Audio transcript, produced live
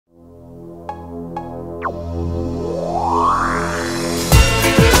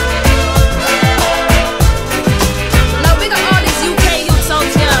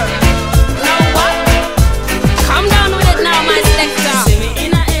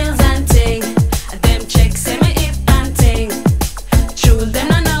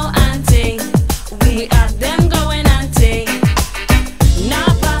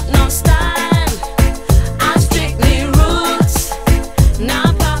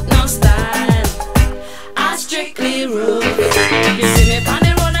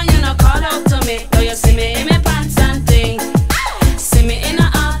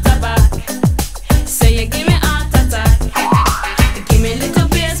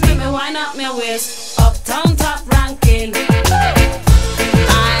Uptown top ranking.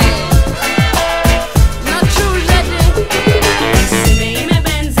 Not true, lady. See me in my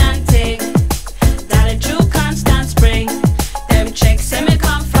Benz and ting. That a true constant spring. Them checks say me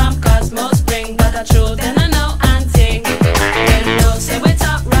come from Cosmo Spring, but the truth then I know and ting. Them know say we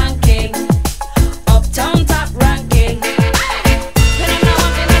top ranking. Uptown top ranking.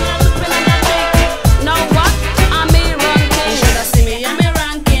 Know what? I'm me ranking. Shoulda see me and me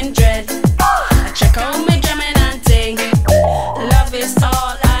ranking dread. Check out me jamming and ting. Love is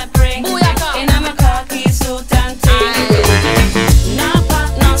all I bring. In a me khaki suit and ting. No pop,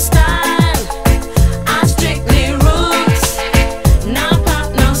 no style. I strictly roots. No pop,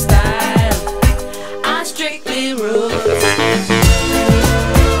 no style. I strictly roots.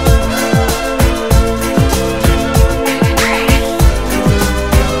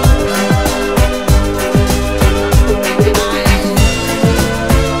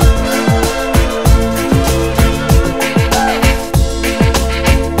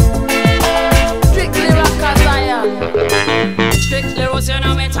 Strictly rockers I am. Strictly roots, you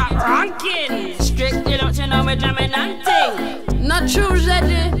know me top ranking. Strictly roots, you know me jamming and ting. Not true,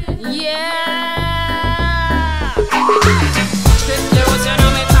 lady. Yeah. Strictly roots, you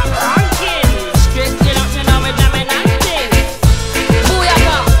know me top ranking. Strictly roots, you know me jamming and ting.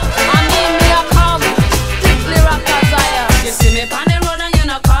 Booyaka, I mean me a come. Strictly rockers I am. You see me on the road and you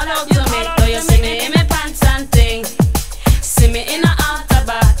no call out to me. Though you see me in me pants and ting. See me in a outer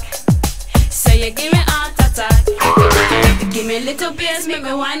back. Say you give me heart attack. Give me little bass, make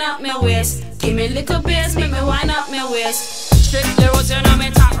me wind up my waist. Give me little bass, make me wind up my waist. Strictly roots, you know